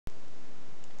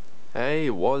Hey,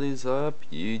 what is up,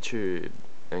 YouTube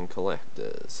and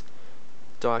collectors?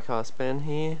 Diecast Ben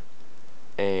here,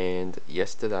 and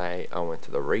yesterday I went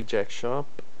to the reject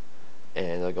shop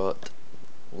and I got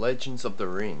Legends of the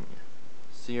Ring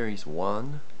Series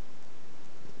 1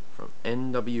 from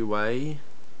NWA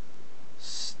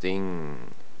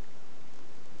Sting.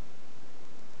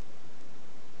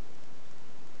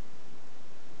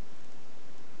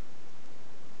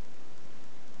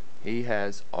 He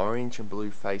has orange and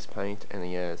blue face paint and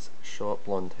he has short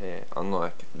blonde hair,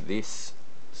 unlike this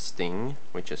Sting,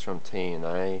 which is from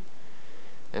TNA,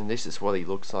 and this is what he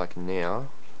looks like now.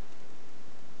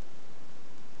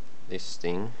 This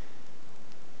Sting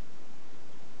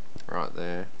right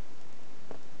there.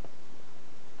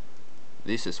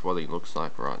 This is what he looks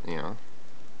like right now,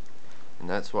 and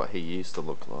that's what he used to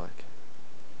look like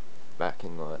back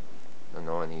in like the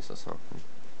 90s or something.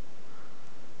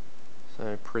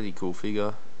 So pretty cool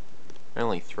figure,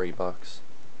 only $3,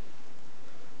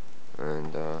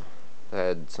 and they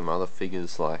had some other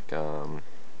figures like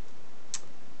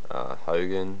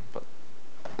Hogan, but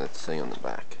let's see on the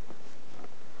back.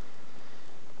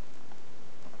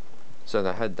 So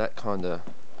they had that kind of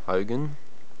Hogan,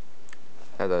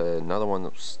 had another one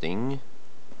of Sting,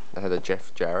 they had a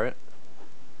Jeff Jarrett,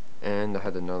 and they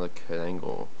had another Kurt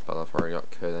Angle, but I've already got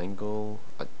Kurt Angle.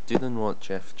 I didn't want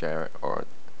Jeff Jarrett,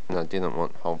 and I didn't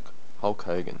want Hulk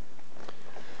Hogan,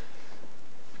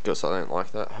 because I don't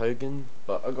like that Hogan,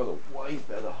 but I got a way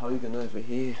better Hogan over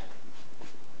here.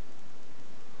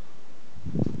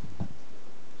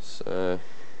 So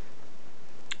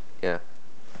yeah,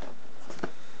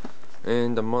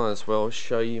 and I might as well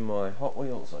show you my Hot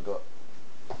Wheels I got.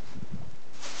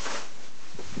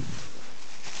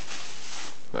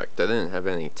 Like, they didn't have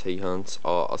any T-Hunts.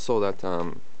 Oh, I saw that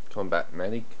Combat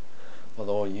Medic,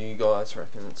 although you guys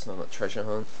reckon it's not a treasure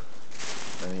hunt.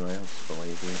 Anyway, I'll just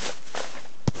believe you.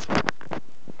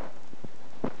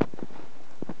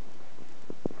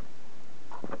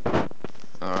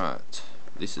 Alright,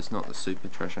 this is not the super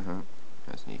treasure hunt,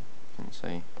 as you can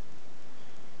see.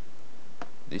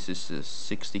 This is the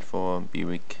 64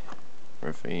 Buick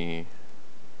Reverie,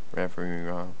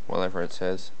 whatever it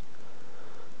says.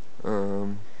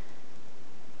 So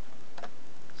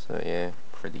yeah,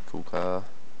 pretty cool car.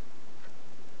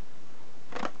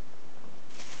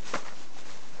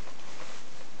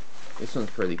 This one's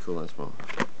pretty cool as well.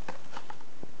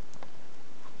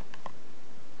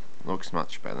 Looks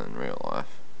much better in real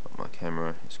life, but my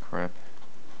camera is crap.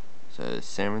 So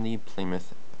 70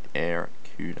 Plymouth Air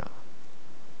Cuda.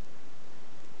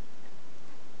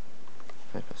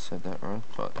 Hope I said that right,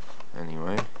 but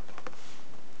anyway,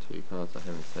 two cars I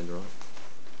haven't said right,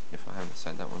 if I haven't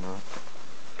said that one right.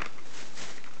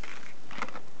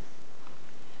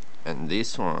 And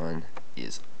this one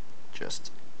is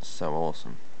just so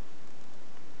awesome.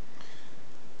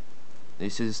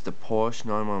 This is the Porsche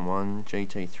 911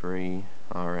 GT3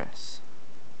 RS.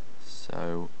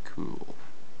 So cool.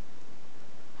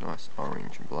 Nice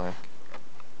orange and black.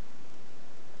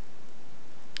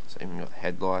 It's even got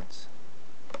headlights.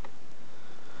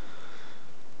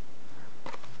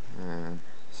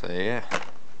 So yeah,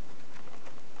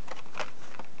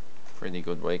 pretty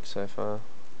good week so far.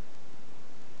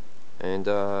 And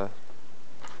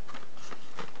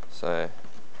so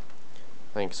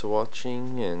thanks for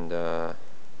watching, and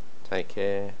take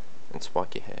care and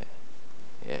spike your hair.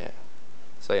 Yeah,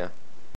 see ya.